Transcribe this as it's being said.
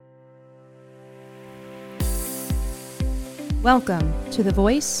Welcome to The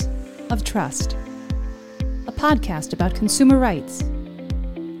Voice of Trust, a podcast about consumer rights,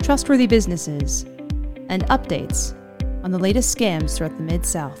 trustworthy businesses, and updates on the latest scams throughout the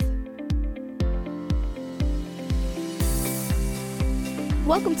Mid-South.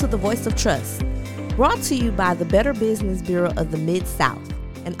 Welcome to The Voice of Trust, brought to you by the Better Business Bureau of the Mid-South,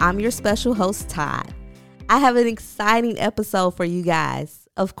 and I'm your special host, Todd. I have an exciting episode for you guys.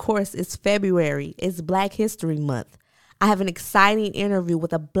 Of course, it's February. It's Black History Month. I have an exciting interview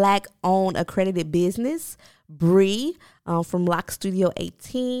with a Black-owned accredited business, Bree, from Loc Studio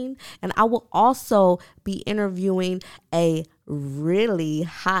 18. And I will also be interviewing a really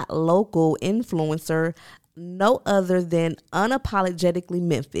hot local influencer, no other than Unapologetically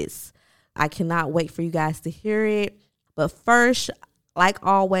Memphis. I cannot wait for you guys to hear it. But first, like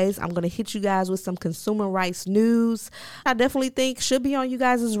always, I'm going to hit you guys with some consumer rights news. I definitely think should be on you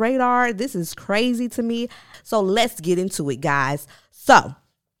guys' radar. This is crazy to me. So let's get into it, guys. So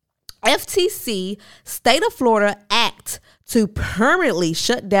FTC, State of Florida Act to permanently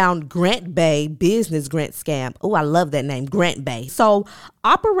shut down Grant Bae business grant scam. Oh, I love that name, Grant Bae. So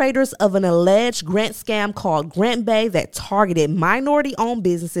operators of an alleged grant scam called Grant Bae that targeted minority-owned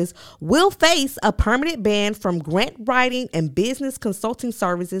businesses will face a permanent ban from grant writing and business consulting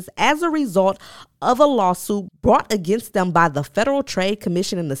services as a result of a lawsuit brought against them by the Federal Trade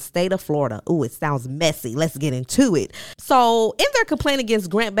Commission in the state of Florida. Ooh, it sounds messy. Let's get into it. So in their complaint against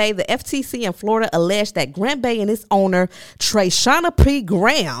Grant Bae, the FTC in Florida alleged that Grant Bae and its owner, Treshana P.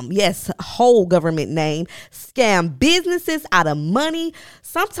 Graham, yes, whole government name, scam businesses out of money,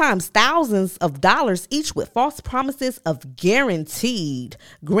 sometimes thousands of dollars each, with false promises of guaranteed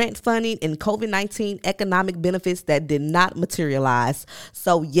grant funding and COVID-19 economic benefits that did not materialize.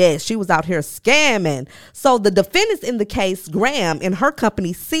 So yes, she was out here scamming. So the defendants in the case, Graham and her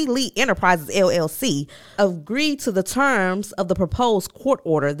company, C. Lee Enterprises, LLC, agreed to the terms of the proposed court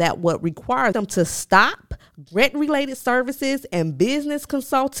order that would require them to stop grant-related services and business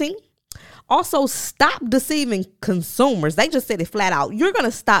consulting. Also, stop deceiving consumers. They just said it flat out. You're going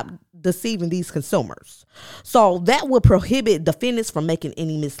to stop deceiving these consumers. So that would prohibit defendants from making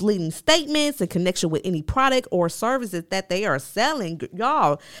any misleading statements in connection with any product or services that they are selling,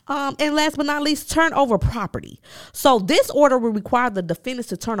 y'all. And last but not least, turn over property. So this order will require the defendants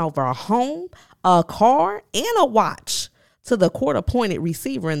to turn over a home, a car, and a watch to the court-appointed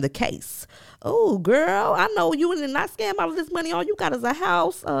receiver in the case. Oh, girl, I know you did not scam out of this money. All you got is a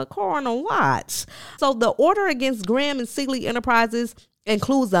house, a car, and a watch. So the order against Graham and C. Lee Enterprises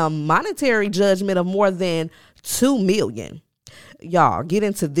includes a monetary judgment of more than $2 million. Y'all, get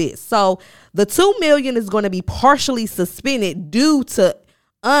into this. So the $2 million is going to be partially suspended due to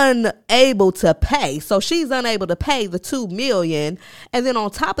unable to pay. So she's unable to pay the $2 million. And then on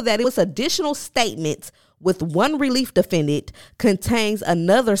top of that, it was additional statement with one relief defendant contains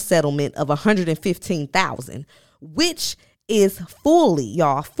another settlement of $115,000, which is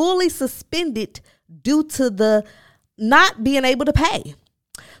fully suspended due to the not being able to pay.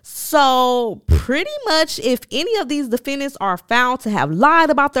 So pretty much if any of these defendants are found to have lied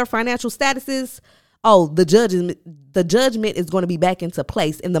about their financial statuses, the judgment is going to be back into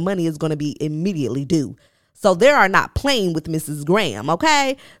place and the money is going to be immediately due. So they are not playing with Mrs. Graham,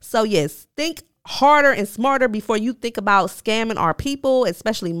 okay? So yes, think harder and smarter before you think about scamming our people,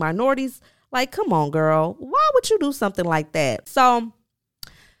 especially minorities. Like, come on, girl. Why would you do something like that? So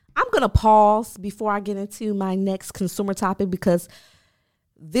I'm going to pause before I get into my next consumer topic because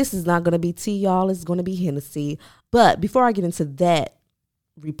this is not going to be tea, y'all. It's going to be Hennessy. But before I get into that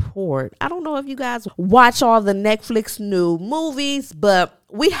report, I don't know if you guys watch all the Netflix new movies, but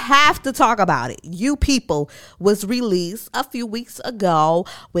we have to talk about it. You People was released a few weeks ago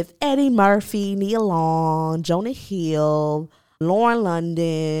with Eddie Murphy, Nia Long, Jonah Hill, Lauren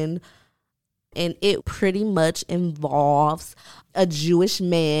London, and it pretty much involves a Jewish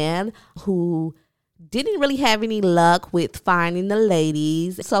man who didn't really have any luck with finding the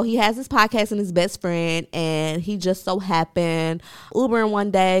ladies. So he has his podcast and his best friend, and he just so happened Ubering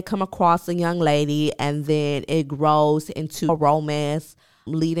one day, come across a young lady, and then it grows into a romance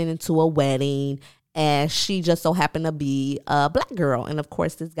leading into a wedding. And she just so happened to be a Black girl. And of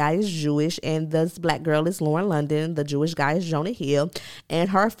course, this guy is Jewish. And this Black girl is Lauren London. The Jewish guy is Jonah Hill. And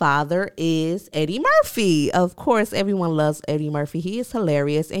her father is Eddie Murphy. Of course, everyone loves Eddie Murphy. He is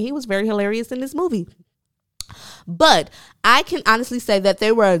hilarious. And he was very hilarious in this movie. But I can honestly say that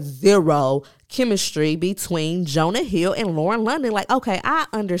there was zero chemistry between Jonah Hill and Lauren London. Like, okay, I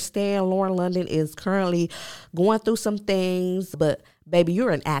understand Lauren London is currently going through some things. But baby,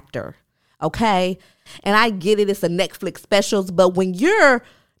 you're an actor. Okay. And I get it. It's a Netflix specials. But when you're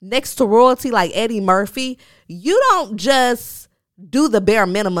next to royalty like Eddie Murphy, you don't just do the bare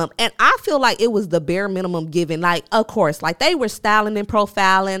minimum. And I feel like it was the bare minimum given. Like, of course, like they were styling and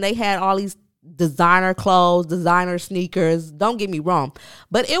profiling. They had all these designer clothes, designer sneakers. Don't get me wrong.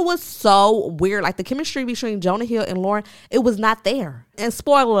 But it was so weird. Like the chemistry between Jonah Hill and Lauren, it was not there. And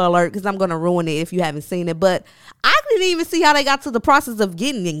spoiler alert, because I'm going to ruin it if you haven't seen it. But I didn't even see how they got to the process of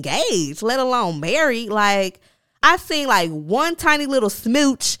getting engaged, let alone married. Like, I seen like one tiny little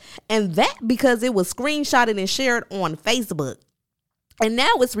smooch, and that because it was screenshotted and shared on Facebook. And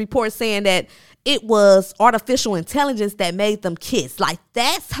now it's reports saying that it was artificial intelligence that made them kiss. Like,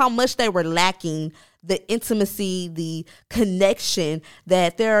 that's how much they were lacking the intimacy, the connection,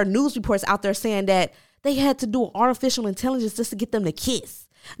 that there are news reports out there saying that they had to do artificial intelligence just to get them to kiss.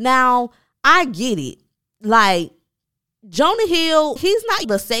 Now, I get it. Like, Jonah Hill, he's not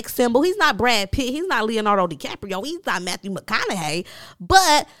the sex symbol. He's not Brad Pitt. He's not Leonardo DiCaprio. He's not Matthew McConaughey.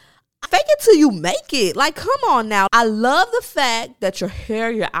 But fake it till you make it. Like, come on now. I love the fact that your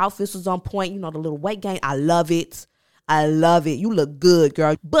hair, your outfits was on point. You know, the little weight gain. I love it. I love it. You look good,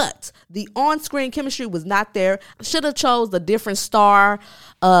 girl. But the on-screen chemistry was not there. Should have chose a different star.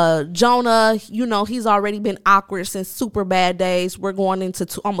 Jonah, you know, he's already been awkward since Super Bad days. We're going into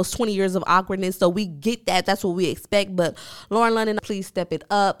almost 20 years of awkwardness. So we get that. That's what we expect. But Lauren London, please step it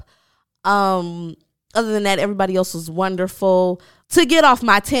up. Other than that, everybody else was wonderful. To get off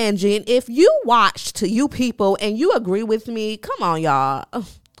my tangent, if you watched, you people, and you agree with me, come on, y'all.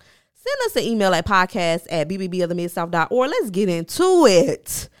 Send us an email at podcast@bbbofthemidsouth.org. Let's get into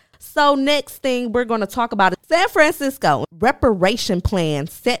it. So next thing we're going to talk about is San Francisco. Reparation plan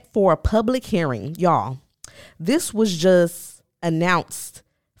set for a public hearing. Y'all, this was just announced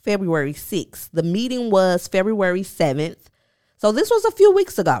February 6th. The meeting was February 7th. So this was a few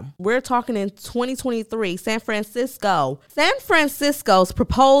weeks ago. We're talking in 2023, San Francisco. San Francisco's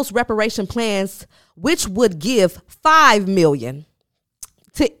proposed reparation plans, which would give $5 million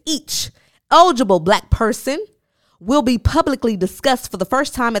to each eligible Black person, will be publicly discussed for the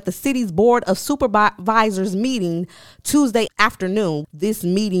first time at the city's Board of Supervisors meeting Tuesday afternoon. This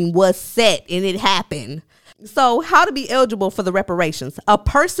meeting was set and it happened. So how to be eligible for the reparations? A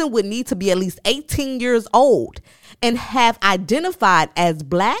person would need to be at least 18 years old and have identified as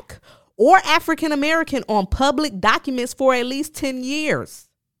Black or African American on public documents for at least 10 years.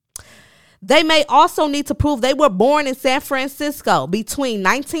 They may also need to prove they were born in San Francisco between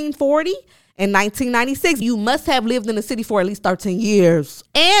 1940 and 1996. You must have lived in the city for at least 13 years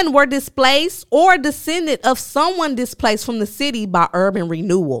and were displaced or descendant of someone displaced from the city by urban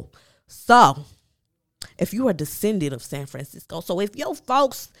renewal. So if you are a descendant of San Francisco, so if your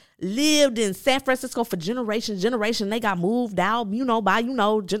folks lived in San Francisco for generations, they got moved out, by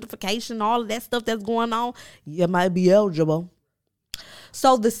gentrification, all of that stuff that's going on, you might be eligible.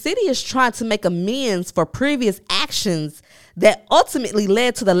 So the city is trying to make amends for previous actions that ultimately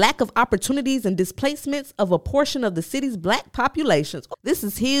led to the lack of opportunities and displacements of a portion of the city's Black populations. This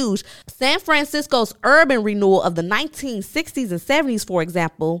is huge. San Francisco's urban renewal of the 1960s and 70s, for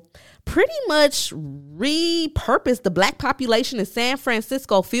example, pretty much repurposed the Black population in San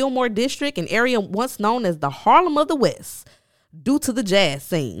Francisco Fillmore District, an area once known as the Harlem of the West, due to the jazz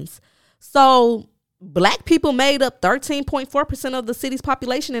scenes. So Black people made up 13.4% of the city's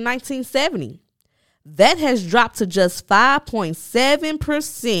population in 1970. That has dropped to just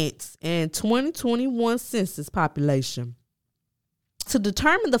 5.7% in 2021 census population. To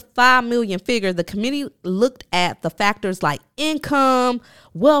determine the 5 million figure, the committee looked at the factors like income,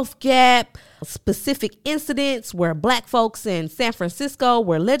 wealth gap, specific incidents where Black folks in San Francisco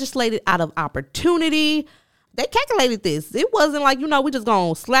were legislated out of opportunity. They calculated this. It wasn't like, we just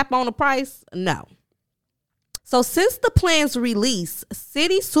gonna slap on the price. No. So since the plan's release,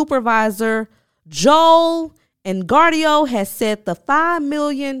 City Supervisor Joel Engardio has said the $5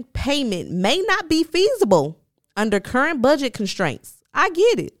 million payment may not be feasible under current budget constraints. I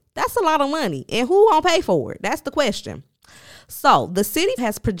get it. That's a lot of money. And who won't pay for it? That's the question. So the city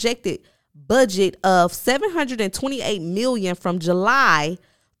has projected budget of $728 million from July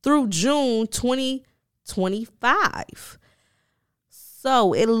through June 2025.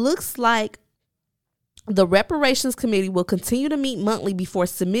 So it looks like the Reparations Committee will continue to meet monthly before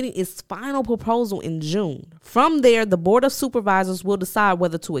submitting its final proposal in June. From there, the Board of Supervisors will decide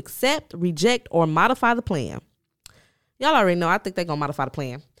whether to accept, reject, or modify the plan. Y'all already know, I think they're going to modify the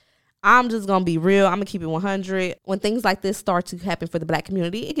plan. I'm just going to be real. I'm going to keep it 100. When things like this start to happen for the Black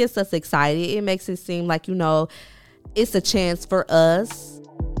community, it gets us excited. It makes it seem like, it's a chance for us,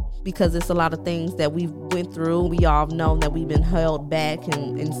 because it's a lot of things that we've went through. We all know that we've been held back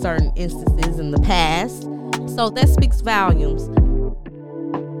in certain instances in the past. So that speaks volumes.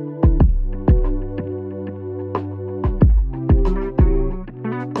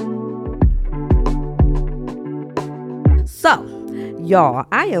 Y'all,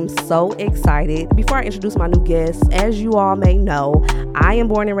 I am so excited. Before I introduce my new guest, as you all may know, I am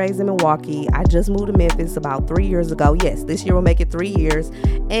born and raised in Milwaukee. I just moved to Memphis about 3 years ago. Yes, this year will make it 3 years.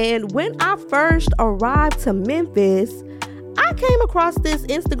 And when I first arrived to Memphis, I came across this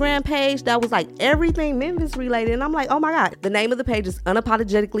Instagram page that was like everything Memphis related. And I'm like, oh my God. The name of the page is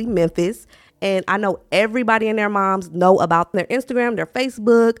Unapologetically Memphis. And I know everybody and their moms know about their Instagram, their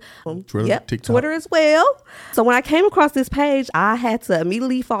Facebook, Twitter, TikTok. Twitter as well. So when I came across this page, I had to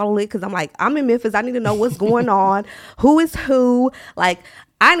immediately follow it because I'm like, I'm in Memphis. I need to know what's going on, who is who. Like,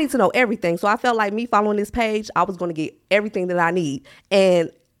 I need to know everything. So I felt like me following this page, I was going to get everything that I need.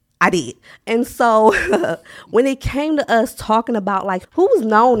 And I did. And so when it came to us talking about like who was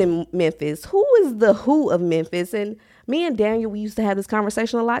known in Memphis, who is the who of Memphis, and me and Daniel, we used to have this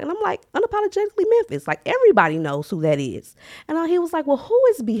conversation a lot. And I'm like, Unapologetically Memphis. Like, everybody knows who that is. And he was like, well, who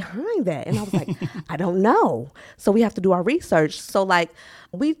is behind that? And I was like, I don't know. So we have to do our research. So, like,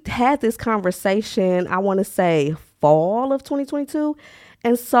 we had this conversation, I want to say, fall of 2022.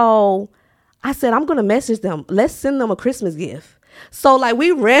 And so I said, I'm going to message them. Let's send them a Christmas gift. So, like,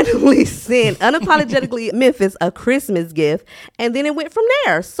 we randomly sent Unapologetically Memphis a Christmas gift. And then it went from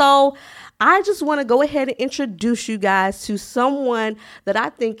there. So I just want to go ahead and introduce you guys to someone that I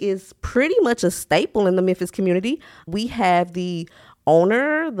think is pretty much a staple in the Memphis community. We have the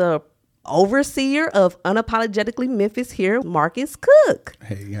owner, the overseer of Unapologetically Memphis here, Marques Cook.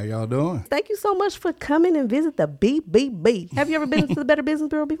 Hey, how y'all doing? Thank you so much for coming and visit the BBB. Have you ever been to the Better Business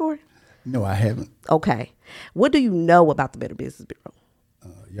Bureau before? No, I haven't. Okay. What do you know about the Better Business Bureau?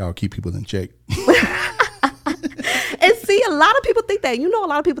 Y'all keep people in check. And see, a lot of people think that. You know, a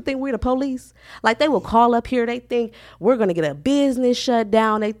lot of people think we're the police. Like, they will call up here. They think we're going to get a business shut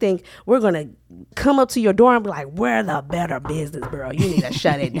down. They think we're going to come up to your door and be like, we're the Better Business Bureau. You need to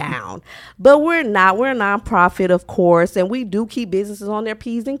shut it down. But we're not. We're a nonprofit, of course. And we do keep businesses on their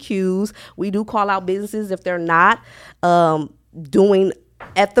P's and Q's. We do call out businesses if they're not doing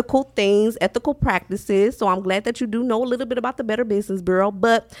ethical things, ethical practices. So I'm glad that you do know a little bit about the Better Business Bureau.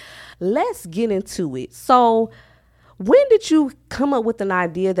 But let's get into it. So when did you come up with an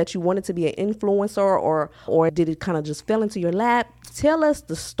idea that you wanted to be an influencer, or did it kind of just fell into your lap? Tell us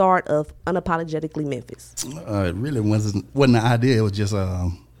the start of Unapologetically Memphis. It really wasn't an idea. It was just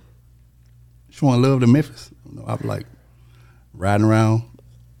showing love to Memphis. You know, I was like riding around.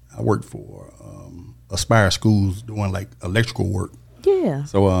 I worked for Aspire Schools doing like electrical work. Yeah.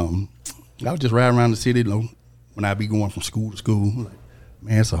 So I was just riding around the city, you know, when I be going from school to school. Like,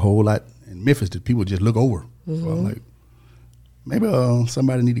 man, it's a whole lot in Memphis that people just look over. Mm-hmm. So I'm like, maybe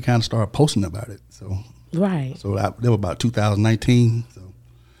somebody need to kind of start posting about it. So right. So that was about 2019. So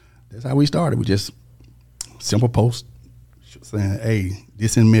that's how we started. We just simple post saying, hey,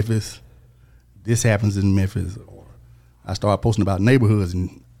 this in Memphis, this happens in Memphis. Or I started posting about neighborhoods,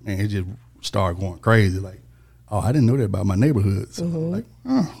 and man, it just started going crazy. Like, oh, I didn't know that about my neighborhood. So I'm like,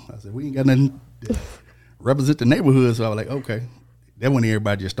 I said, we ain't got nothing to represent the neighborhood. So I was like, okay. Then when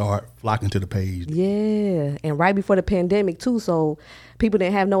everybody just started flocking to the page. Yeah, and right before the pandemic too, so people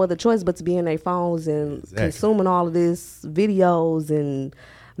didn't have no other choice but to be in their phones and consuming all of this videos and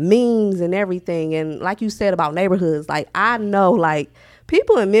memes and everything. And like you said about neighborhoods, like I know like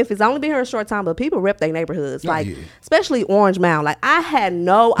people in Memphis, I only been here a short time, but people rep their neighborhoods, especially Orange Mound. Like I had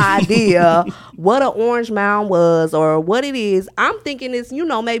no idea what an Orange Mound was or what it is. I'm thinking it's, you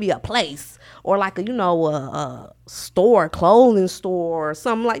know, maybe a place or like a, you know, a store, clothing store or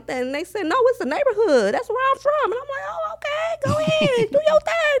something like that. And they said, no, it's a neighborhood. That's where I'm from. And I'm like, oh, okay, go ahead, do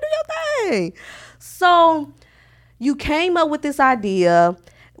your thing. So you came up with this idea.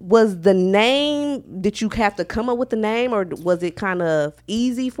 Was the name, did you have to come up with the name, or was it kind of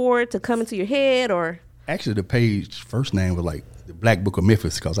easy for it to come into your head? Or actually, the page first name was like the Black Book of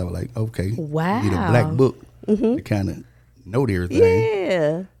Memphis, because I was like, okay, wow, you need a black book to kind of know everything.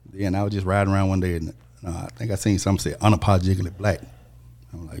 Yeah. Then I was just riding around one day, and I think I seen something say Unapologetically Black.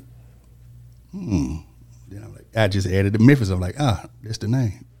 I'm like, Then I'm like, I just added the Memphis. I'm like, that's the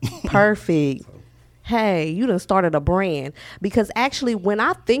name. Perfect. Hey, you done started a brand. Because actually, when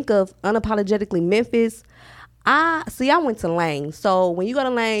I think of Unapologetically Memphis, I went to Lane. So when you go to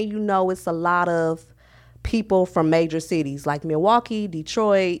Lane, you know it's a lot of people from major cities like Milwaukee,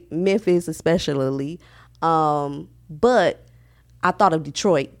 Detroit, Memphis especially. But I thought of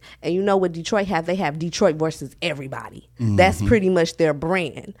Detroit. And you know what Detroit have? They have Detroit versus everybody. Mm-hmm. That's pretty much their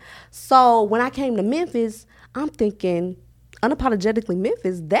brand. So when I came to Memphis, I'm thinking Unapologetically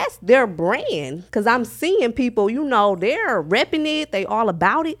Memphis, that's their brand. Because I'm seeing people, you know, they're repping it. They all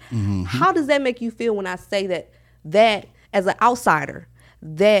about it. Mm-hmm. How does that make you feel when I say that as an outsider,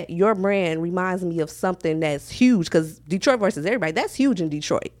 that your brand reminds me of something that's huge, because Detroit versus everybody, that's huge in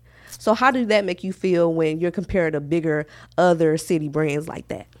Detroit. So how did that make you feel when you're compared to bigger other city brands like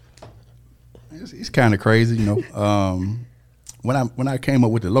that? It's kind of crazy, you know. When I came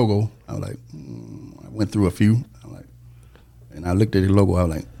up with the logo, I was like, I went through a few. And I looked at the logo, I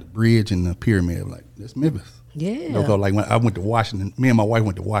was like, the bridge and the pyramid, I was like, that's Memphis. Yeah. You know, 'cause like when I went to Washington, me and my wife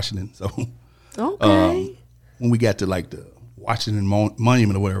went to Washington, so okay. When we got to like the Washington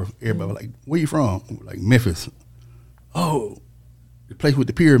Monument or whatever, everybody was like, where you from? We were like, Memphis. Oh, the place with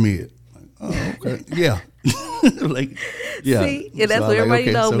the pyramid. Like, oh, okay. Yeah. Like, yeah. See, and that's so what everybody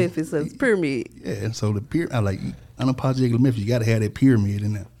okay, knows so, Memphis as pyramid. Yeah, and so the pyramid, I like, unapologetically Memphis, you got to have that pyramid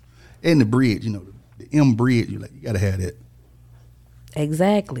in there. And the bridge, you know, the M bridge, you got to have that.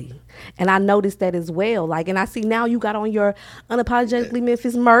 Exactly. And I noticed that as well. Like, and I see now you got on your Unapologetically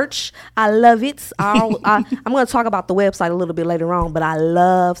Memphis merch. I love it. I'm going to talk about the website a little bit later on, but I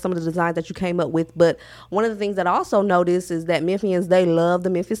love some of the designs that you came up with. But one of the things that I also noticed is that Memphians, they love the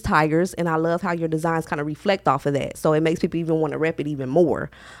Memphis Tigers, and I love how your designs kind of reflect off of that. So it makes people even want to rep it even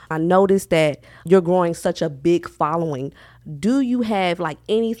more. I noticed that you're growing such a big following. Do you have like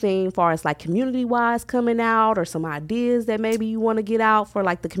anything as far as like community wise coming out, or some ideas that maybe you want to get out for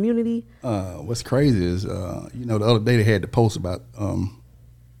like the community? What's crazy is, you know, the other day they had the post about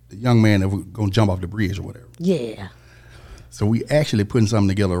the young man that was going to jump off the bridge or whatever. Yeah. So we actually putting something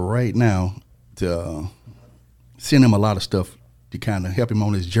together right now to send him a lot of stuff to kind of help him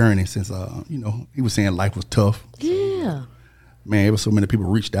on his journey, since, you know, he was saying life was tough. Yeah. Man, there was so many people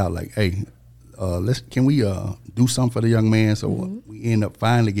reached out like, hey, can we do something for the young man? So we end up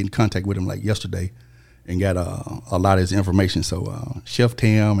finally getting in contact with him like yesterday, and got a lot of his information. So Chef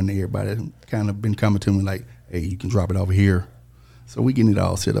Tam and everybody kind of been coming to me like, hey, you can drop it over here. So we getting it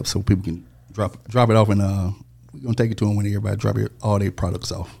all set up so people can drop it off, and we're gonna take it to them when everybody drop all their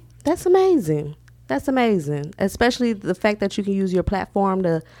products off. That's amazing. That's amazing. Especially the fact that you can use your platform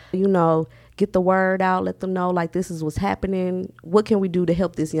to, you know, get the word out, let them know like this is what's happening. What can we do to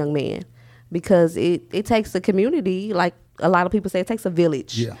help this young man? Because it takes a community, like a lot of people say, it takes a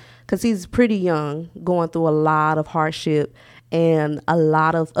village. Yeah. Because he's pretty young, going through a lot of hardship, and a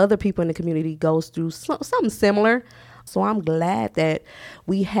lot of other people in the community goes through something similar. So I'm glad that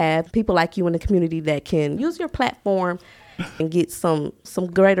we have people like you in the community that can use your platform and get some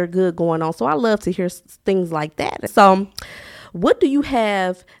greater good going on. So I love to hear things like that. So what do you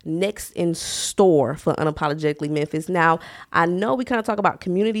have next in store for Unapologetically Memphis? Now, I know we kind of talk about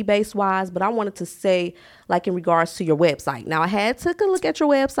community-based wise, but I wanted to say, like, in regards to your website. Now, I took a look at your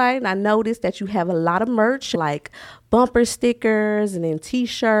website, and I noticed that you have a lot of merch, like bumper stickers and then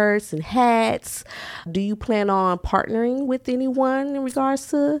T-shirts and hats. Do you plan on partnering with anyone in regards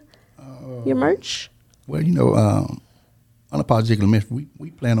to your merch? Well, you know, Unapologetically Memphis,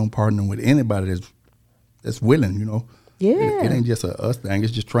 we plan on partnering with anybody that's willing, you know. Yeah. It ain't just a us thing.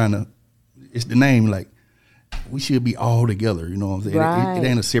 It's just it's the name, like, we should be all together, you know what I'm saying? Right. It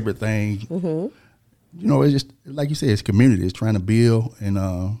ain't a separate thing. Mm-hmm. You know, it's just, like you said, it's community. It's trying to build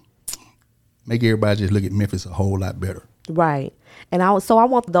and make everybody just look at Memphis a whole lot better. Right. And I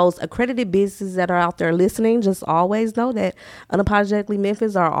want those accredited businesses that are out there listening, just always know that Unapologetically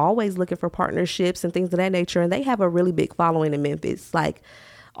Memphis are always looking for partnerships and things of that nature. And they have a really big following in Memphis. Like,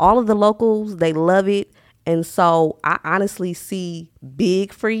 all of the locals, they love it. And so I honestly see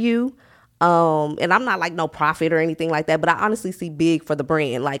big for you. And I'm not like no prophet or anything like that, but I honestly see big for the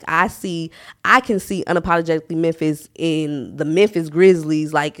brand. Like, I can see Unapologetically Memphis in the Memphis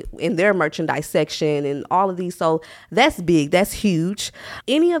Grizzlies, like in their merchandise section and all of these. So that's big. That's huge.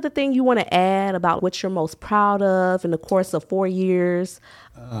 Any other thing you want to add about what you're most proud of in the course of 4 years?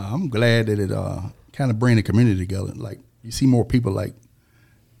 I'm glad that it kind of bring the community together. Like, you see more people like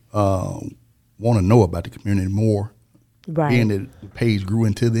want to know about the community more. Right. Being that the page grew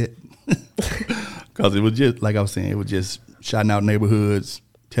into that. Because it was just, like I was saying, it was just shouting out neighborhoods,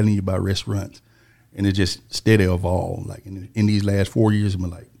 telling you about restaurants, and it just steady evolved. Like, in these last 4 years, I'm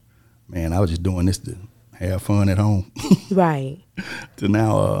like, man, I was just doing this to have fun at home. Right. To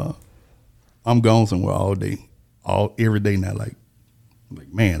now, I'm gone somewhere all day, every day now. Like,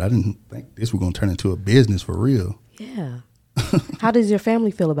 man, I didn't think this was going to turn into a business for real. Yeah. How does your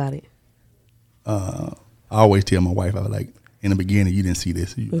family feel about it? I always tell my wife, I was like, in the beginning, you didn't see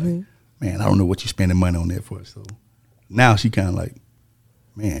this. You like, man, I don't know what you're spending money on that for. So now she kind of like,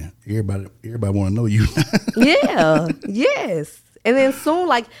 man, everybody want to know you. Yeah. Yes. And then soon,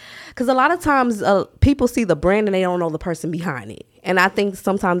 like, because a lot of times people see the brand and they don't know the person behind it. And I think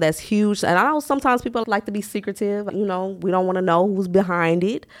sometimes that's huge. And I know sometimes people like to be secretive. We don't want to know who's behind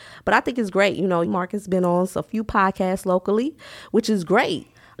it. But I think it's great. Marques been on a few podcasts locally, which is great.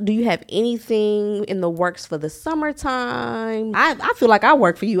 Do you have anything in the works for the summertime? I feel like I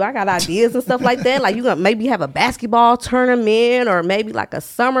work for you. I got ideas and stuff like that. Like you gonna maybe have a basketball tournament or maybe like a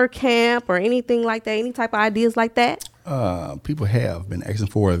summer camp or anything like that. Any type of ideas like that? People have been asking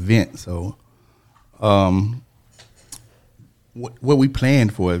for an event. So what we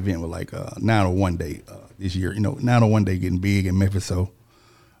planned for an event was like 901 Day this year. 901 Day getting big in Memphis. So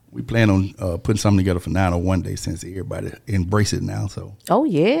we plan on putting something together for 901 Day since everybody embrace it now. So oh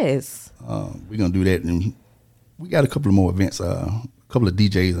yes, we're gonna do that, and we got a couple of more events. A couple of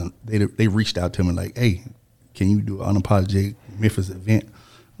DJs, and they reached out to me like, "Hey, can you do an Unapologetic Memphis event?"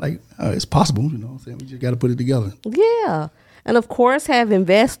 Like it's possible, what I'm saying. We just got to put it together. Yeah. And of course, have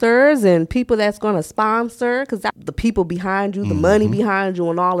investors and people that's going to sponsor, because the people behind you, the money behind you,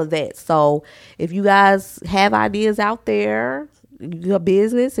 and all of that. So if you guys have ideas out there, your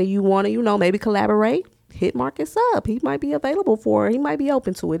business, and you want to, maybe collaborate, hit Marques up. He might be available for it. He might be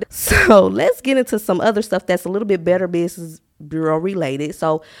open to it. So let's get into some other stuff that's a little bit Better Business Bureau related.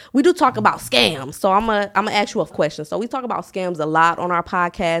 So we do talk about scams. So I'm gonna ask you a question. So we talk about scams a lot on our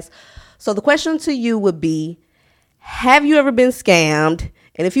podcast. So the question to you would be, have you ever been scammed?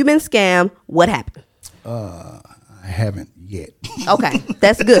 And if you've been scammed, what happened? I haven't yet. Okay,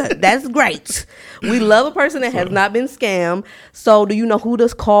 that's good. That's great. We love a person that has not been scammed. So do you know who to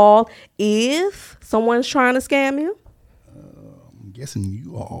call if someone's trying to scam you? I'm guessing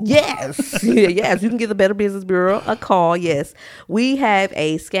you all. Yes. Yes, you can give the Better Business Bureau a call. Yes. We have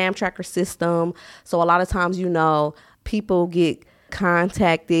a scam tracker system. So a lot of times, people get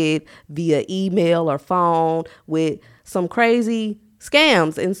contacted via email or phone with some crazy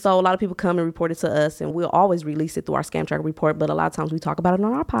scams. And so a lot of people come and report it to us, and we'll always release it through our scam tracker report. But a lot of times we talk about it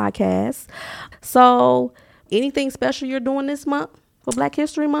on our podcast. So anything special you're doing this month for Black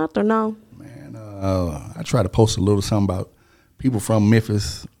History Month or no? Man, I try to post a little something about people from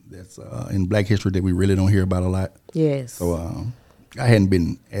Memphis that's in Black history that we really don't hear about a lot. Yes. So I hadn't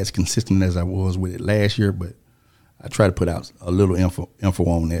been as consistent as I was with it last year, but I try to put out a little info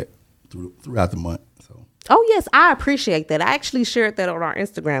on that throughout the month. So. Oh, yes, I appreciate that. I actually shared that on our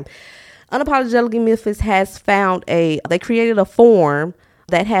Instagram. Unapologetically Memphis has they created a form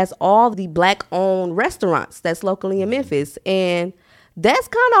that has all the Black-owned restaurants that's locally in Memphis. And that's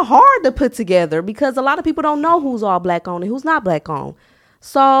kind of hard to put together because a lot of people don't know who's all Black-owned and who's not Black-owned.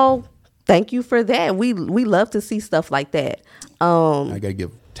 So thank you for that. We love to see stuff like that. I got to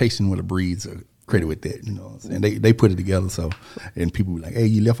give Tasting with the Breeds credit with that, what I'm saying. They put it together, so, and people were like, "Hey,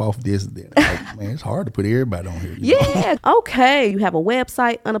 you left off this and that." Like, man, it's hard to put everybody on here. Yeah. Okay. You have a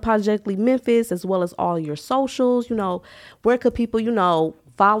website, Unapologetically Memphis, as well as all your socials. Where could people,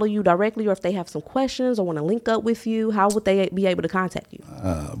 follow you directly, or if they have some questions or want to link up with you, how would they be able to contact you?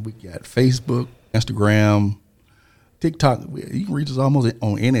 We got Facebook, Instagram, TikTok. You can reach us almost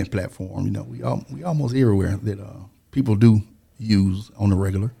on any platform. We almost everywhere that people do use on the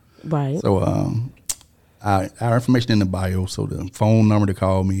regular. Right. So our information in the bio. So the phone number to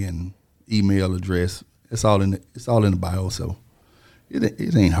call me and email address. It's all in the bio. So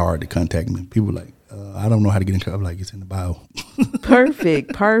it ain't hard to contact me. People like, I don't know how to get in contact. Like, it's in the bio.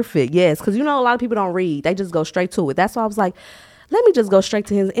 Perfect. Yes, because a lot of people don't read. They just go straight to it. That's why I was like, let me just go straight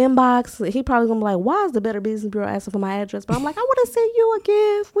to his inbox. He probably gonna be like, why is the Better Business Bureau asking for my address? But I'm like, I want to send you a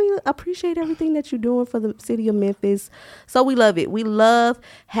gift. We appreciate everything that you're doing for the city of Memphis. So we love it. We love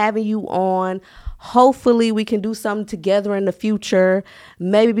having you on. Hopefully we can do something together in the future.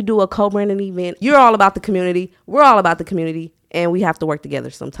 Maybe do a co-branding event. You're all about the community. We're all about the community. And we have to work together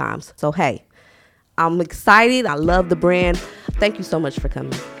sometimes. So, hey, I'm excited. I love the brand. Thank you so much for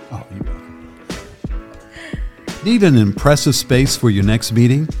coming. Oh, you're welcome. Need an impressive space for your next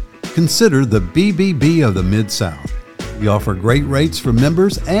meeting? Consider the BBB of the Mid-South. We offer great rates for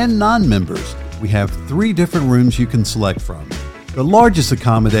members and non-members. We have 3 different rooms you can select from. The largest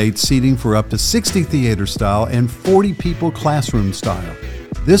accommodates seating for up to 60 theater style and 40 people classroom style.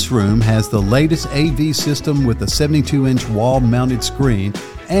 This room has the latest AV system with a 72-inch wall-mounted screen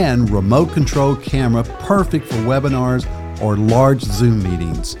and remote control camera, perfect for webinars or large Zoom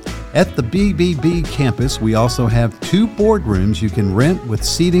meetings. At the BBB campus, we also have 2 boardrooms you can rent with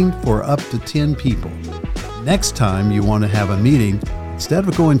seating for up to 10 people. Next time you want to have a meeting, instead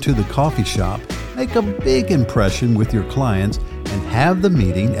of going to the coffee shop, make a big impression with your clients and have the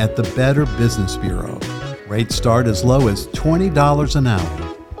meeting at the Better Business Bureau. Rates start as low as $20 an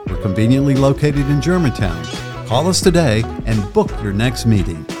hour. We're conveniently located in Germantown. Call us today and book your next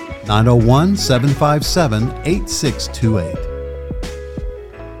meeting. 901-757-8628.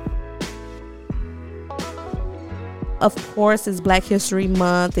 Of course, it's Black History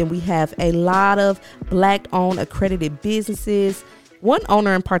Month, and we have a lot of Black-owned accredited businesses. One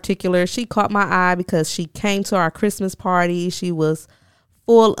owner in particular, she caught my eye because she came to our Christmas party. She was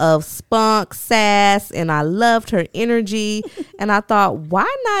full of spunk, sass, and I loved her energy. And I thought,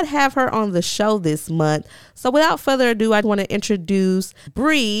 why not have her on the show this month? So without further ado, I want to introduce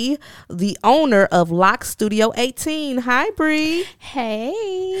Bree, the owner of Loc Studio 18. Hi, Bree.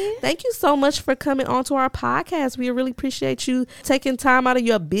 Hey. Thank you so much for coming onto our podcast. We really appreciate you taking time out of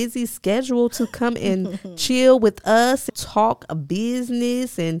your busy schedule to come and chill with us, talk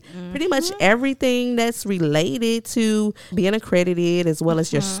business, and pretty much everything that's related to being accredited, as well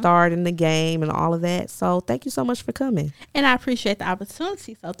as your start in the game and all of that. So thank you so much for coming. And I appreciate the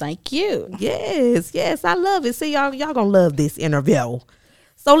opportunity, so thank you. Yes, I love it. See, y'all gonna love this interview.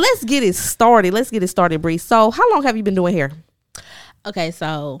 So let's get it started, Bree. So how long have you been doing hair? Okay,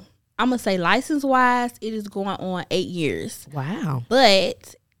 so I'm going to say license-wise, it is going on 8 years. Wow.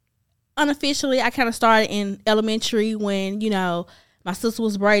 But unofficially, I kind of started in elementary when, my sister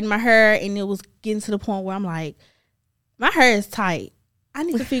was braiding my hair, and it was getting to the point where I'm like, my hair is tight. I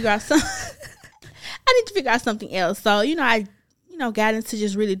need to figure out something. Something else. So, I got into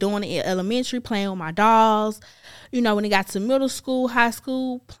just really doing it in elementary, playing with my dolls. When it got to middle school, high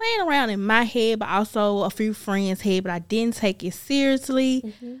school, playing around in my head, but also a few friends' head, but I didn't take it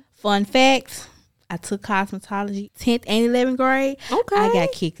seriously. Fun fact, I took cosmetology 10th and 11th grade. Okay. I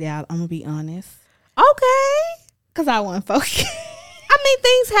got kicked out, I'm going to be honest. Okay. Because I wasn't focused. I mean,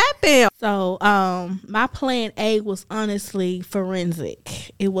 things happen. So, my plan A was honestly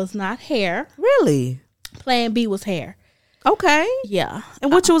forensic. It was not hair. Really? Plan B was hair. Okay. Yeah.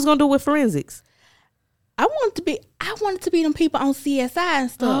 And what you was gonna do with forensics? I wanted to be them people on CSI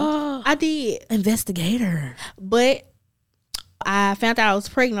and stuff. I did. Investigator. But I found out I was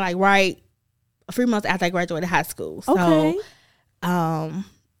pregnant right a few months after I graduated high school. So okay.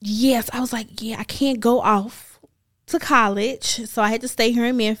 Yes, I was like, I can't go off to college. So I had to stay here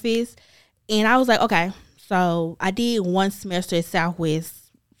in Memphis. And I was like, okay. So I did one semester at Southwest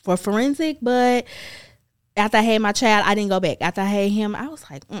for forensic, but after I had my child, I didn't go back. After I had him, I was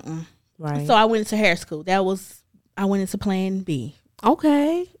like, Right. So I went into hair school. I went into plan B.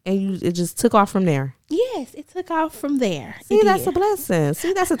 Okay. And it just took off from there. Yes, it took off from there. See, that's a blessing.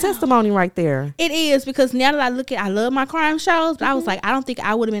 See, that's a testimony right there. It is, because now that I love my crime shows, but I was like, I don't think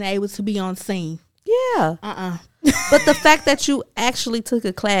I would have been able to be on scene. Yeah. But the fact that you actually took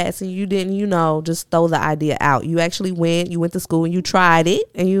a class and you didn't, just throw the idea out. You actually went to school and you tried it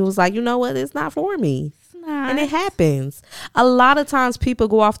and you was like, you know what, it's not for me. It's not. And it happens. A lot of times people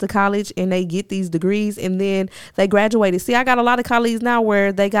go off to college and they get these degrees and then they graduated. See, I got a lot of colleagues now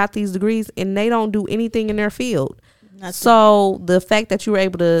where they got these degrees and they don't do anything in their field. So the fact that you were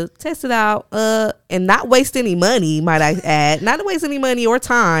able to test it out and not waste any money, might I add, not waste any money or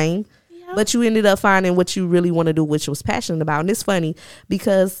time, but you ended up finding what you really want to do, which you was passionate about. And it's funny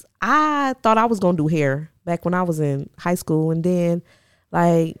because I thought I was going to do hair back when I was in high school. And then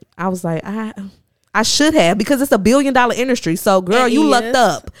I was like, I should have, because it's $1 billion industry. So girl, you lucked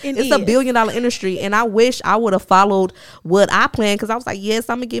up. It's $1 billion industry. And I wish I would have followed what I planned. Cause I was like, yes,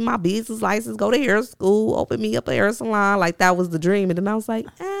 I'm gonna get my business license, go to hair school, open me up a hair salon. Like that was the dream. And then I was like,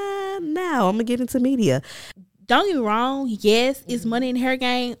 now I'm gonna get into media. Don't get me wrong. Yes, it's money in the hair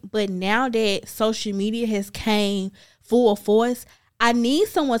game. But now that social media has came full force, I need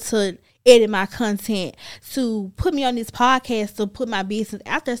someone to edit my content, to put me on this podcast, to put my business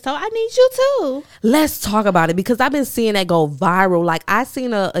out there. So I need you too. Let's talk about it, because I've been seeing that go viral. Like I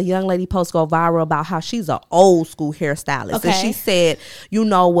seen a young lady post go viral about how she's an old school hairstylist. Okay. And she said,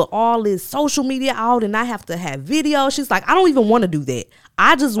 with all this social media out and I have to have videos, she's like, I don't even want to do that.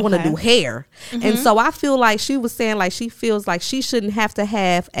 I just want to do hair. And so I feel like she was saying like she feels like she shouldn't have to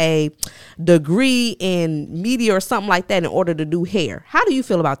have a degree in media or something like that in order to do hair. How do you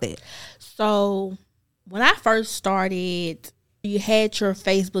feel about that? So when I first started, you had your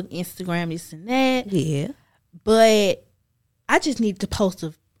Facebook, Instagram, this and that. Yeah. But I just needed to post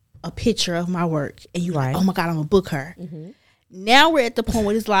a picture of my work. And you like, oh my God, I'm going to book her. Now we're at the point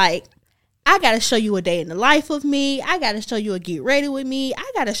where it's like, I got to show you a day in the life of me. I got to show you a get ready with me.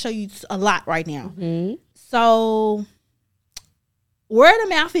 I got to show you a lot right now. So word of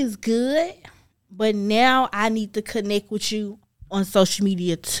mouth is good, but now I need to connect with you on social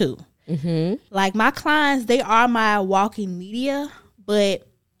media too. Like my clients, they are my walking media, but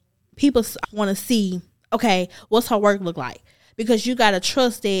people want to see, okay, what's her work look like? Because you got to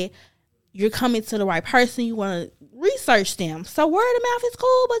trust that you're coming to the right person. You want to research them. So word of mouth is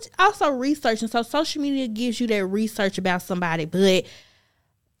cool, but also research. And so social media gives you that research about somebody. But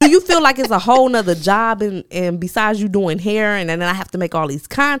Do you feel like it's a whole nother job and besides you doing hair and then I have to make all these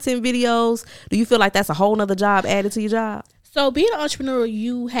content videos, do you feel like that's a whole nother job added to your job? So being an entrepreneur,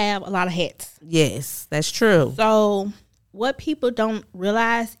 you have a lot of hats. Yes, that's true. So what people don't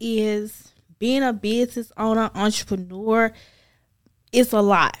realize is being a business owner, entrepreneur, it's a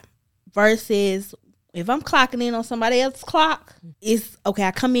lot. Versus if I'm clocking in on somebody else's clock, it's okay.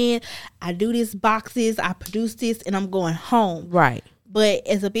 I come in, I do these boxes, I produce this, and I'm going home. Right. But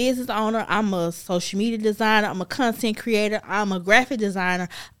as a business owner, I'm a social media designer, I'm a content creator, I'm a graphic designer,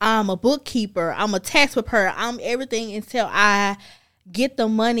 I'm a bookkeeper, I'm a tax preparer, I'm everything until I get the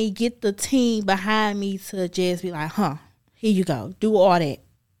money, get the team behind me to just be like, here you go, do all that.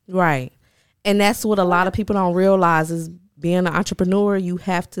 Right. And that's what a lot of people don't realize is being an entrepreneur, you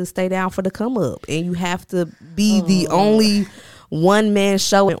have to stay down for the come up and you have to be the only one man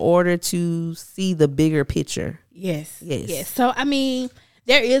show in order to see the bigger picture. Yes. So, I mean,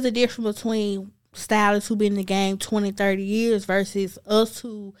 there is a difference between stylists who've been in the game 20, 30 years versus us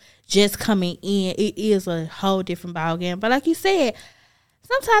who just coming in. It is a whole different ballgame. But like you said,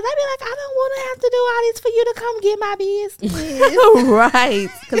 sometimes I be like, I don't want to have to do all this for you to come get my business. Right.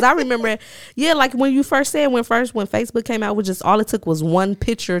 Because I remember, like when you first said when Facebook came out, all it took was one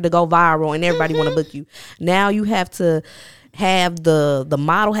picture to go viral and everybody want to book you. Now you have to have the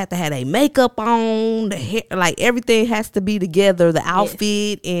model have to have a makeup on, the hair, like everything has to be together, the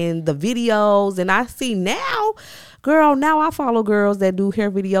outfit and the videos. And I see now I follow girls that do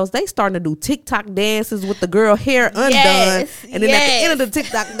hair videos. They starting to do TikTok dances with the girl hair undone. And then at the end of the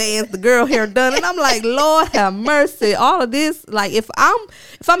TikTok dance, the girl hair done. And I'm like, Lord have mercy. All of this, like if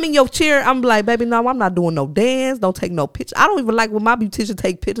I'm in your chair, I'm like, baby, no, I'm not doing no dance. Don't take no picture. I don't even like when my beautician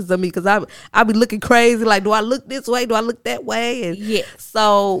take pictures of me because I be looking crazy. Like, do I look this way? Do I look that way? And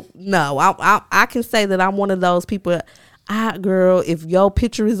so no, I can say that I'm one of those people. Girl, if your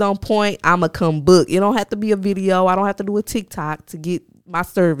picture is on point, I'ma come book. It don't have to be a video. I don't have to do a TikTok to get my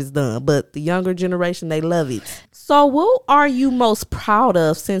service done. But the younger generation, they love it. So what are you most proud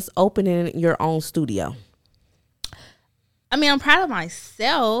of since opening your own studio? I mean, I'm proud of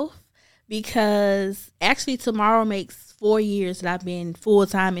myself because actually tomorrow makes 4 years that I've been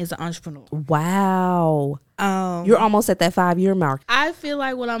full-time as an entrepreneur. Wow. You're almost at that 5-year mark. I feel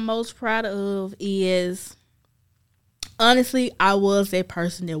like what I'm most proud of is, honestly, I was that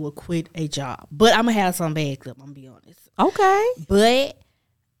person that would quit a job. But I'm going to have some bags up, I'm going to be honest. Okay. But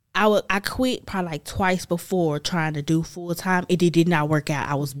I quit probably like twice before trying to do full-time. It did not work out.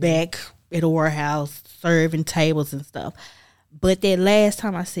 I was back at a warehouse serving tables and stuff. But that last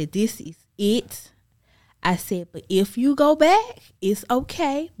time I said, this is it. I said, but if you go back, it's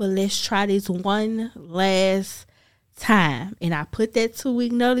okay. But let's try this one last time. And I put that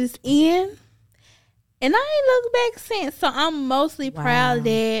 2-week notice in. And I ain't looked back since. So I'm mostly proud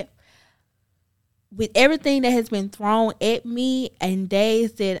that with everything that has been thrown at me and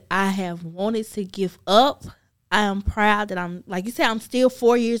days that I have wanted to give up, I am proud that I'm, like you said, I'm still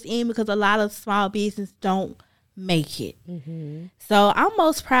 4 years in because a lot of small business don't make it. Mm-hmm. So I'm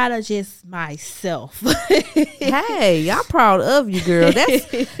most proud of just myself. Hey, I'm proud of you, girl. That's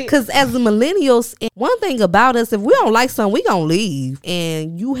because as the millennials, one thing about us, if we don't like something, we gonna leave.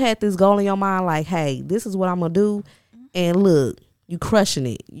 And you had this goal in your mind, like, hey, this is what I'm gonna do. And look, you crushing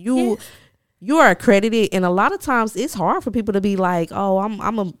it. You are accredited, and a lot of times it's hard for people to be like, oh, I'm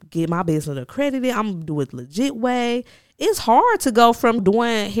gonna get my business accredited. I'm gonna do it legit way. It's hard to go from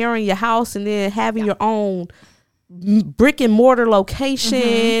doing hair in your house and then having your own brick and mortar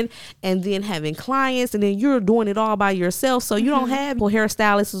location and then having clients and then you're doing it all by yourself. So you don't have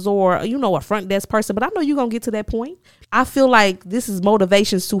hairstylists or, a front desk person, but I know you're going to get to that point. I feel like this is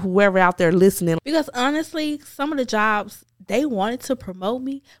motivations to whoever out there listening. Because honestly, some of the jobs, they wanted to promote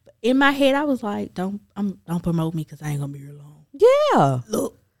me. But in my head, I was like, don't promote me because I ain't going to be here long. Yeah.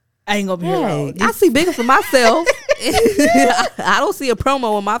 Look, I ain't going to be here long. I see bigger for myself. I don't see a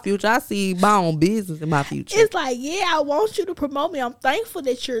promo in my future. I see my own business in my future. It's like, I want you to promote me. I'm thankful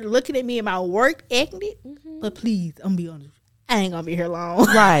that you're looking at me in my work ethic. But please, I'm going to be honest, I ain't going to be here long.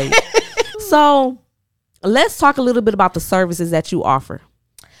 Right. So let's talk a little bit about the services that you offer.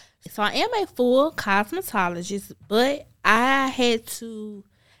 So I am a full cosmetologist, but I had to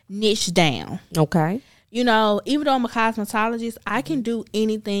niche down. Okay. Even though I'm a cosmetologist, I can do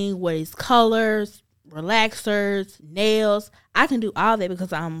anything where it's colors, relaxers, nails. I can do all that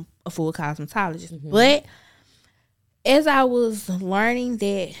because I'm a full cosmetologist. But as I was learning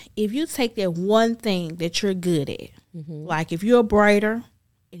that if you take that one thing that you're good at, like if you're a braider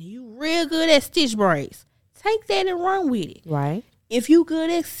and you real good at stitch braids, take that and run with it. Right. If you good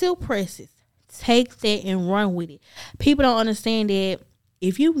at silk presses, take that and run with it. People don't understand that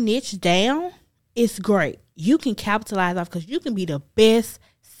if you niche down, it's great. You can capitalize off because you can be the best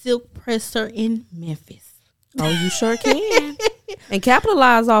silk presser in Memphis. Oh, you sure can. And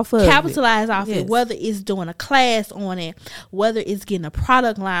capitalize off of it. Whether it's doing a class on it, whether it's getting a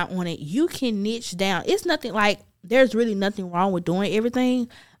product line on it, you can niche down. It's nothing like, there's really nothing wrong with doing everything.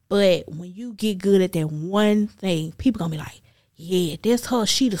 But when you get good at that one thing, people gonna be like, yeah, that's her.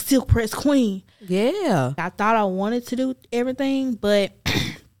 She the silk press queen. Yeah. I thought I wanted to do everything, but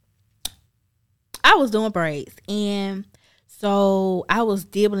I was doing braids. And so I was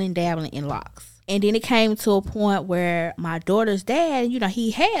dibbling, dabbling in locks. And then it came to a point where my daughter's dad, you know,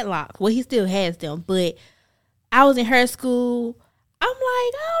 he had locks. Well, he still has them. But I was in her school. I'm like,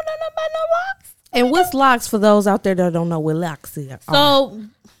 I don't know nothing about no locks. And what's locks for those out there that don't know what locks are? So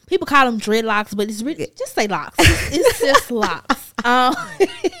people call them dreadlocks, but it's really, just say locks. It's just locks.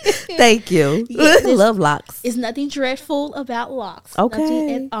 Thank you. Yeah, love locks. It's nothing dreadful about locks. Okay.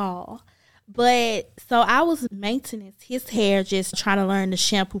 Nothing at all. But so I was maintaining his hair, just trying to learn the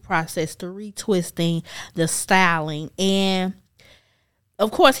shampoo process, the retwisting, the styling. And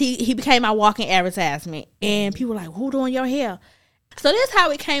of course, he became my walking advertisement. And people were like, who doing your hair? So that's how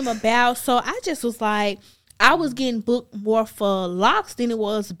it came about. So I just was like, I was getting booked more for locks than it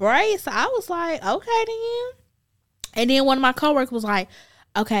was braids. So I was like, okay then. And then one of my coworkers was like,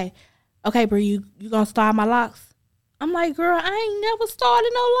 okay, Brie, you gonna style my locks? I'm like, girl, I ain't never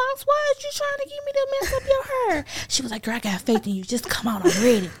started no locks. Why are you trying to get me to mess up your hair? She was like, girl, I got faith in you. Just come on, I'm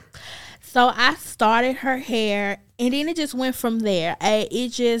ready. So I started her hair, and then it just went from there. It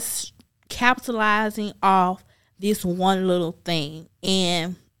just capitalizing off this one little thing.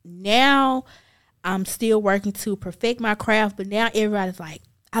 And now I'm still working to perfect my craft, but now everybody's like,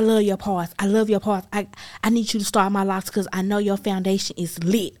 I love your parts. I love your parts. I need you to start my locks because I know your foundation is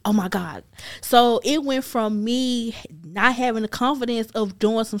lit. Oh, my God. So it went from me not having the confidence of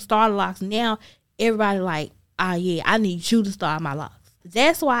doing some starter locks. Now everybody like, oh, yeah, I need you to start my locks.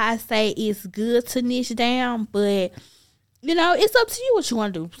 That's why I say it's good to niche down, but, you know, it's up to you what you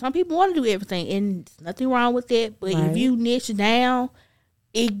want to do. Some people want to do everything, and there's nothing wrong with that. But if you niche down,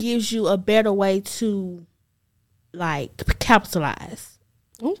 it gives you a better way to, like, capitalize.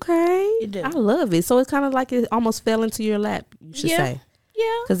 Okay. I love it. So it's kind of like it almost fell into your lap, you should say.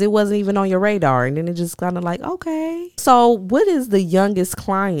 Yeah. Because it wasn't even on your radar. And then it just kind of like, okay. So what is the youngest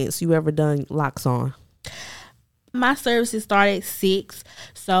clients you ever done locks on? My services started at 6.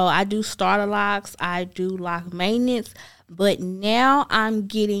 So I do starter locks. I do lock maintenance. But now I'm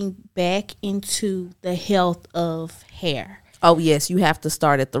getting back into the health of hair. Oh, yes, you have to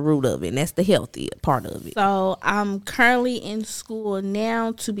start at the root of it. And that's the healthy part of it. So I'm currently in school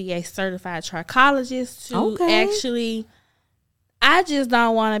now to be a certified trichologist. Actually, I just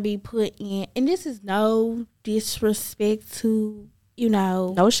don't want to be put in, and this is no disrespect to, you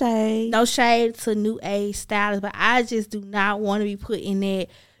know. No shade. No shade to new age stylists, but I just do not want to be put in that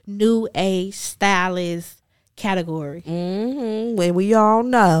new age stylist category. When we all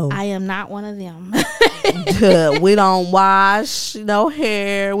know I am not one of them. We don't wash no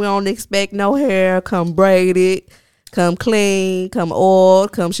hair. We don't expect no hair come braided, come clean, come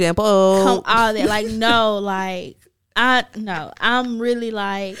oiled, come shampoo, come all that. Like, no, like I'm really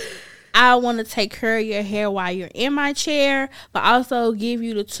like, I want to take care of your hair while you're in my chair, but also give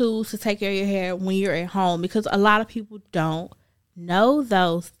you the tools to take care of your hair when you're at home, because a lot of people don't know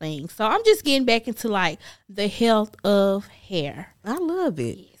those things. So I'm just getting back into like the health of hair. I love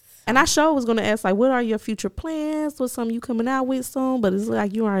it. Yes. And I sure was going to ask, like, what are your future plans? What's something you coming out with soon? But it's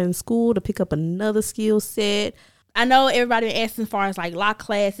like you are in school to pick up another skill set. I know everybody been asking as far as like lock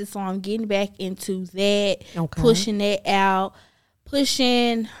classes, so I'm getting back into that, pushing that out,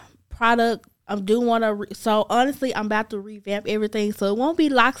 pushing product. I do want to, so honestly, I'm about to revamp everything. So it won't be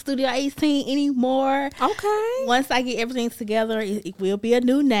Loc Studio 18 anymore. Okay. Once I get everything together, it will be a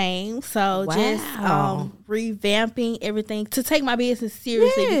new name. So just revamping everything to take my business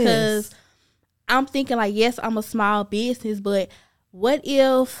seriously, because I'm thinking like, yes, I'm a small business, but what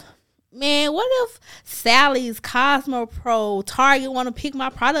if Sally's, Cosmo Pro, Target want to pick my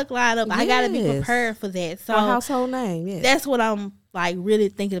product line up? I got to be prepared for that. So a household name, that's what I'm like really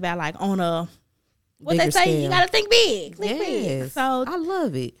thinking about, like on a, what bigger they say, scale. you got to think big. Big. So I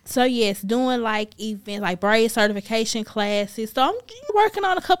love it. So yes, doing like events, like braid certification classes. So I'm working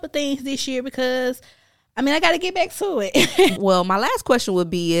on a couple of things this year because, I mean, I got to get back to it. Well, my last question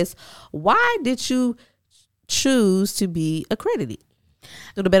would be is, why did you choose to be accredited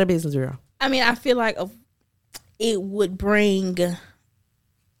to the Better Business Bureau? I mean, I feel like it would bring,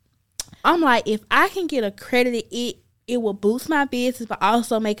 I'm like, if I can get accredited, it it will boost my business, but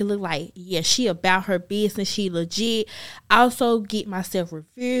also make it look like, yeah, she about her business, she legit. Also get myself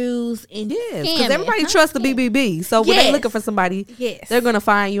reviews. And yes, because everybody trusts the BBB. So when they looking for somebody, they're going to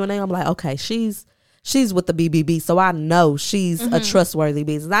find you, and I'm like, okay, she's with the BBB, so I know she's a trustworthy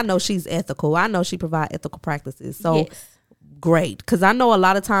business. I know she's ethical. I know she provides ethical practices. So great, because I know a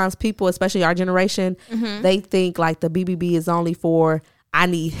lot of times people, especially our generation, they think like the BBB is only for I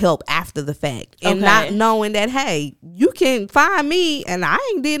need help after the fact, and not knowing that, hey, you can find me and I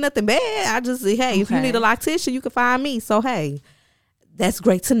ain't did nothing bad. I just say, hey, if you need a loctician, you can find me. So hey, that's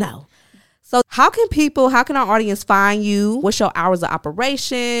great to know. So how can our audience find you? What's your hours of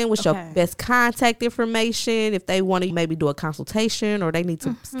operation? What's your best contact information? If they want to maybe do a consultation or they need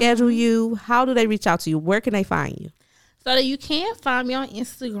to schedule you, how do they reach out to you? Where can they find you? So that you can find me on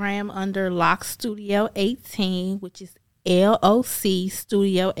Instagram under Loc Studio 18, which is LOC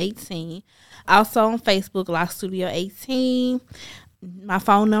Studio 18. Also on Facebook, Loc Studio 18. My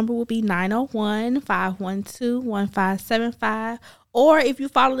phone number will be 901-512-1575. Or if you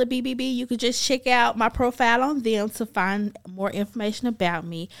follow the BBB, you could just check out my profile on them to find more information about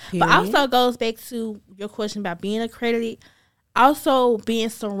me. But also goes back to your question about being accredited. Also being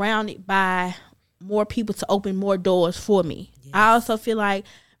surrounded by more people to open more doors for me. Yes. I also feel like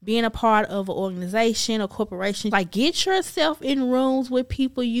being a part of an organization or corporation, like get yourself in rooms with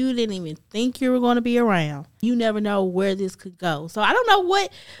people you didn't even think you were going to be around. You never know where this could go. So I don't know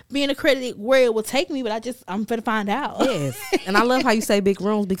what being accredited, where it will take me, but I'm going to find out. Yes. And I love how you say big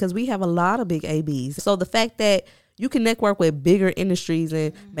rooms because we have a lot of big ABs. So the fact that you can network with bigger industries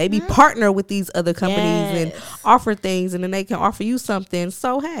and maybe partner with these other companies and offer things, and then they can offer you something.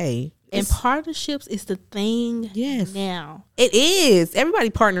 So, hey. And partnerships is the thing now. It is. Everybody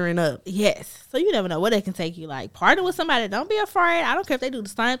partnering up. Yes. So you never know where they can take you. Like, partner with somebody. Don't be afraid. I don't care if they do the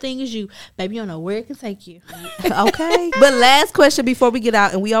same thing as you. Baby, you don't know where it can take you. Okay. But last question before we get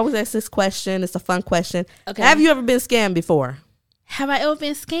out, and we always ask this question. It's a fun question. Okay. Have you ever been scammed before? Have I ever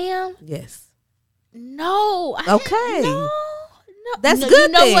been scammed? Yes. No. No. That's good. You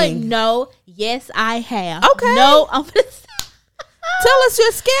know what? No. Yes, I have. Okay. No, I'm going to say. Tell us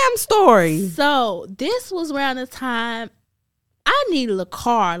your scam story. So this was around the time I needed a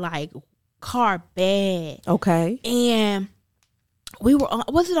car, like car bad. Okay. And we were on,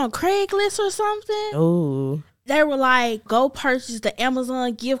 was it on Craigslist or something? Oh. They were like, go purchase the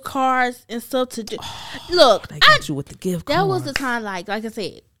Amazon gift cards and stuff to do. Look, they got you with the gift cards. That was the time, like I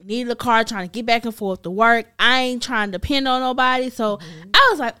said, needed a car, trying to get back and forth to work. I ain't trying to depend on nobody. So I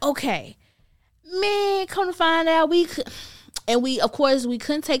was like, okay, man, come to find out we could. And we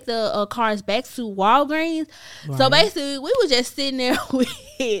couldn't take the cars back to Walgreens. Right. So basically, we were just sitting there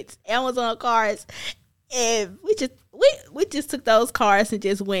with Amazon cards, and we just took those cards and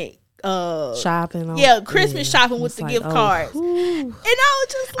just went shopping. Christmas shopping with the gift cards. And I was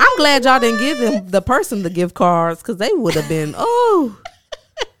just like, I'm glad y'all didn't give the person the gift cards because they would have been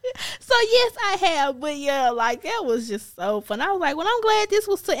So yes, I have, but like that was just so fun. I was like, well, I'm glad this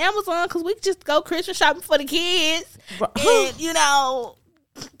was to Amazon because we could just go Christmas shopping for the kids, and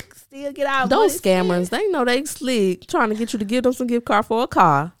still get out. Those scammers, they know they slick, trying to get you to give them some gift card for a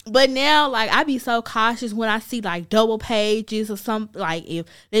car. But now, like, I be so cautious when I see like double pages or something. Like, if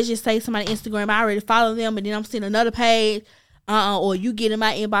let's just say somebody Instagram, I already follow them, and then I'm seeing another page. Or you get in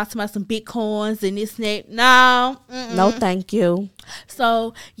my inbox about some Bitcoins and this and that. No. No, thank you.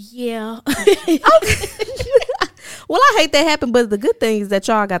 So, yeah. Okay. Well, I hate that happened, but the good thing is that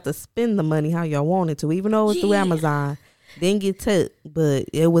y'all got to spend the money how y'all wanted to, even though it's through Amazon. Didn't get took, but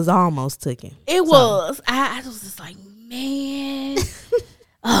it was almost taken. It was. I was just like, man.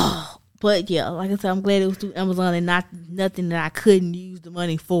 Oh. But yeah, like I said, I'm glad it was through Amazon and not nothing that I couldn't use the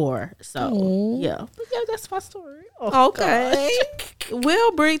money for. So yeah, but yeah, that's my story. Oh, okay.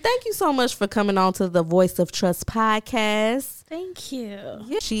 Well, Bree, thank you so much for coming on to the Voice of Trust podcast. Thank you.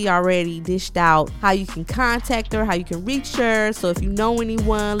 Yeah, she already dished out how you can contact her, how you can reach her. So if you know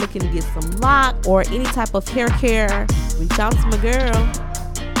anyone looking to get some lock or any type of hair care, reach out to my girl.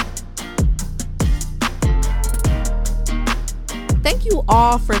 Thank you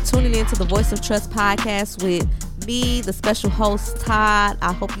all for tuning in to the Voice of Trust podcast with me, the special host, Todd.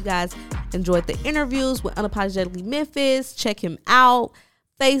 I hope you guys enjoyed the interviews with Unapologetically Memphis. Check him out.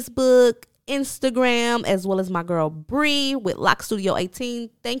 Facebook, Instagram, as well as my girl, Bree, with Loc Studio 18.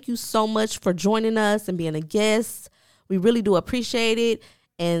 Thank you so much for joining us and being a guest. We really do appreciate it.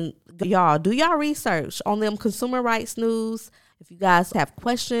 And y'all, do y'all research on them consumer rights news. If you guys have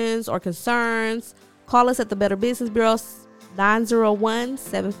questions or concerns, call us at the Better Business Bureau,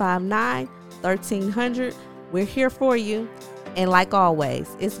 901-759-1300. We're here for you. And like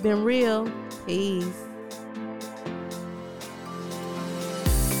always, it's been real. Peace.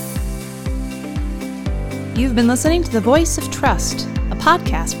 You've been listening to The Voice of Trust, a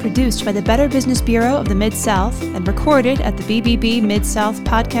podcast produced by the Better Business Bureau of the Mid-South and recorded at the BBB Mid-South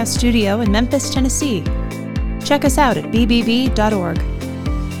Podcast Studio in Memphis, Tennessee. Check us out at bbb.org.